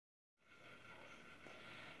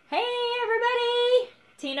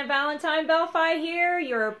Tina Valentine-Bellefeuille here,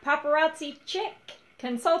 your paparazzi chick,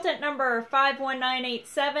 consultant number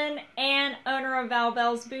 51987, and owner of Val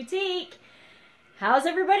Belle's Boutique. How's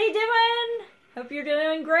everybody doing? Hope you're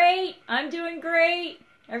doing great. I'm doing great.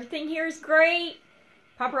 Everything here is great.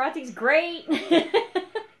 Paparazzi's great.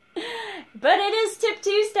 But it is Tip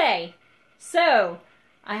Tuesday. So,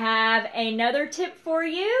 I have another tip for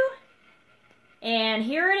you. And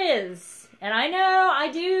here it is. And I know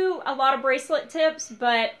I do a lot of bracelet tips,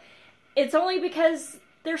 but it's only because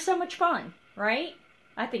they're so much fun, right?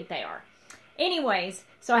 I think they are. Anyways,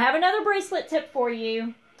 so I have another bracelet tip for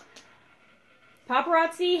you.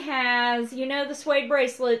 Paparazzi has, you know, the suede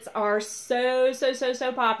bracelets are so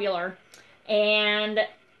popular. And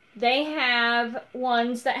they have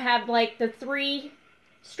ones that have like the 3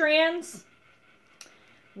 strands.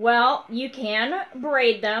 Well, you can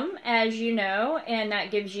braid them, as you know, and that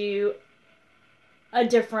gives you a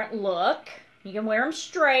different look. You can wear them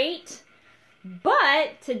straight.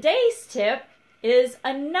 But today's tip is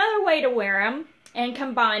another way to wear them and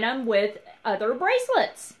combine them with other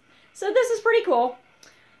bracelets. So this is pretty cool.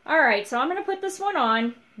 Alright, so I'm going to put this one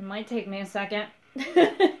on. It might take me a second.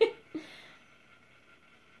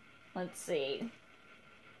 Let's see.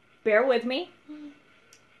 Bear with me.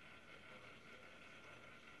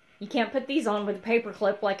 You can't put these on with a paper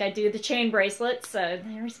clip like I do the chain bracelets, so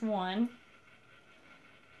there's one.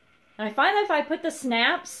 And I find that if I put the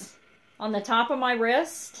snaps on the top of my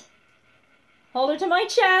wrist, hold it to my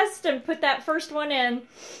chest, and put that first one in,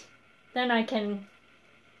 then I can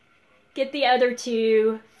get the other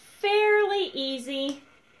two fairly easy.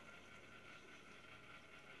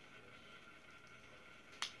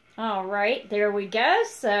 Alright, there we go.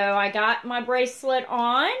 So I got my bracelet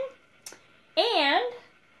on, and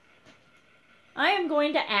I am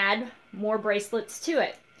going to add more bracelets to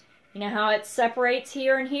it. You know how it separates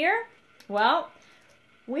here and here? Well,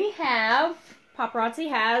 Paparazzi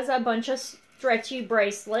has a bunch of stretchy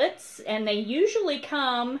bracelets, and they usually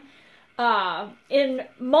come in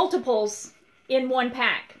multiples in one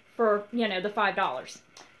pack for, you know, the $5.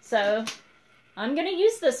 So I'm going to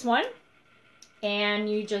use this one, and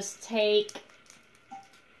you just take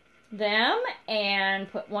them and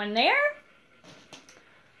put one there.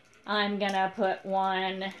 I'm going to put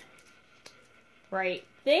one right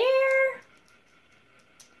there.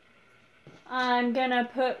 I'm going to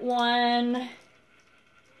put one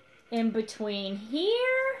in between here.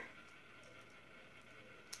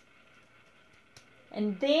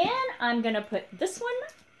 And then I'm going to put this one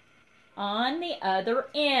on the other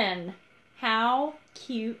end. How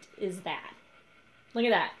cute is that? Look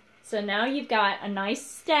at that. So now you've got a nice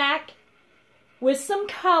stack with some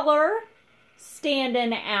color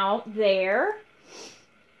standing out there.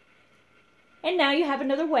 And now you have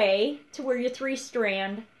another way to wear your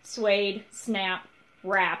 3-strand suede snap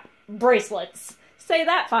wrap bracelets. Say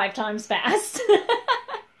that 5 times fast.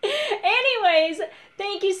 Anyways,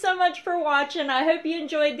 thank you so much for watching. I hope you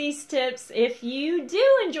enjoyed these tips. If you do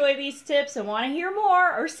enjoy these tips and want to hear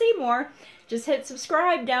more or see more, just hit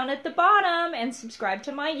subscribe down at the bottom and subscribe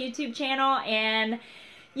to my YouTube channel, and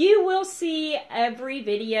you will see every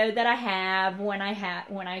video that I have when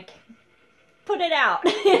I put it out.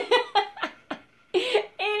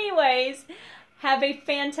 Anyways, have a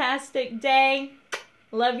fantastic day.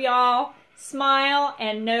 Love y'all. Smile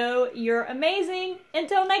and know you're amazing.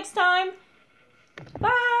 Until next time,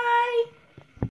 bye.